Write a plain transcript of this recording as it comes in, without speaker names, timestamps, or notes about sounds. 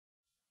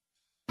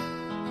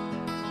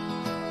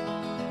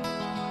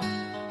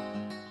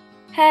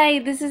Hey,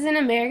 this is an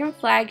American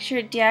flag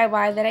shirt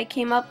DIY that I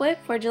came up with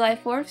for July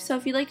 4th, so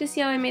if you'd like to see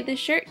how I made this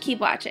shirt,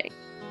 keep watching.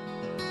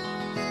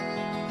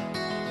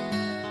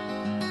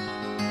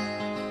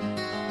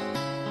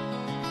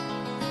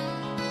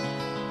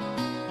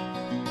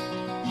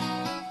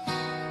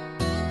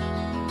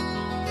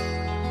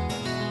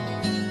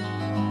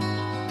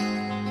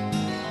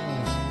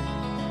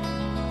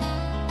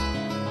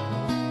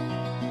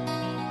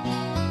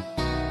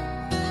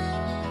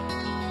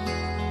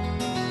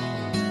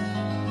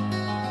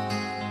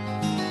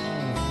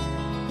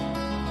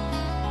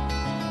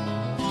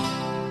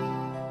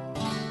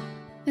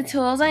 The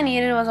tools I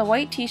needed was a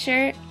white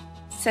t-shirt,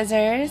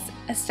 scissors,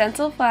 a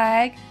stencil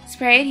flag,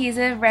 spray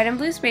adhesive, red and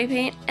blue spray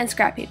paint, and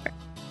scrap paper.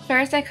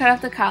 First, I cut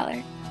off the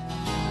collar.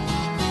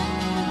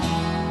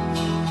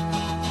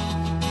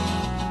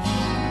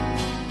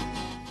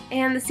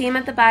 And the seam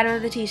at the bottom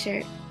of the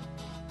t-shirt.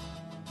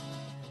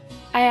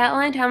 I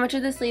outlined how much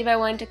of the sleeve I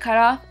wanted to cut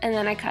off, and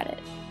then I cut it.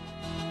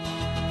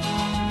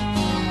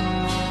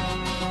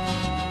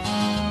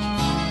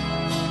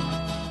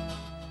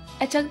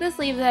 I took the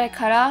sleeve that I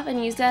cut off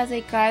and used it as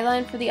a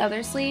guideline for the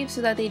other sleeve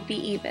so that they'd be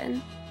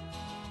even.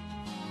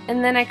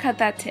 And then I cut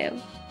that too.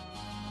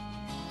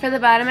 For the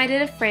bottom I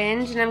did a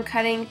fringe, and I'm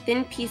cutting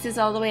thin pieces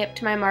all the way up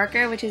to my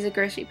marker, which is a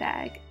grocery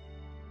bag.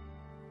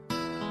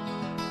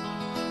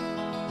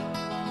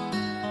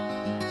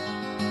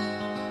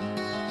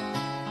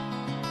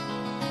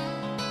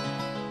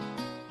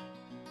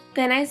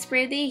 Then I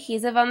sprayed the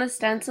adhesive on the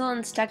stencil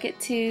and stuck it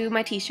to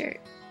my t-shirt.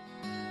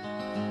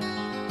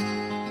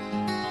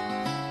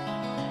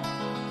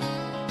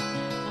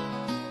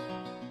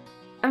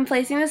 I'm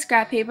placing the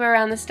scrap paper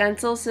around the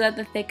stencil so that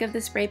the thick of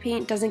the spray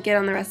paint doesn't get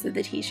on the rest of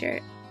the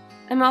t-shirt.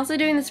 I'm also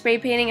doing the spray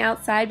painting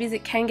outside because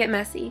it can get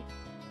messy.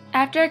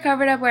 After I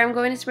covered up where I'm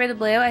going to spray the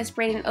blue, I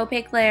sprayed an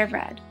opaque layer of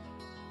red.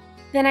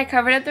 Then I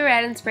covered up the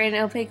red and sprayed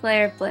an opaque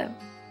layer of blue.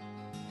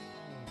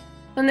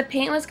 When the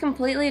paint was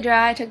completely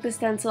dry, I took the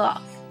stencil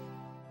off.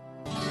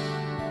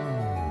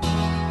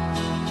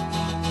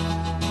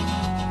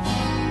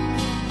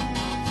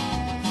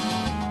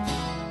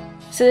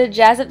 So to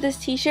jazz up this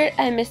t-shirt,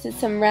 I misted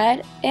some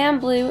red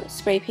and blue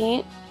spray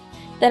paint.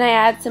 Then I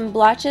add some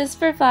blotches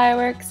for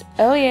fireworks.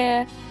 Oh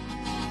yeah!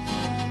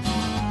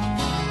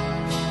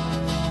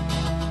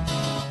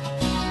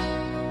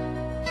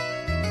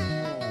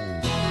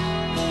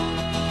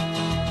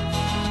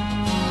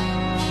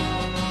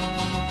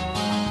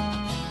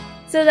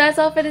 So that's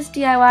all for this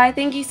DIY.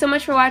 Thank you so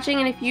much for watching,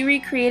 and if you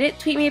recreate it,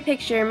 tweet me a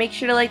picture. Make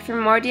sure to like for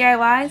more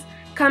DIYs.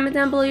 Comment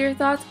down below your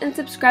thoughts and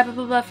subscribe up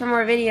above for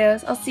more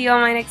videos. I'll see you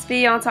on my next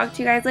video. I'll talk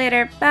to you guys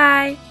later.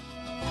 Bye!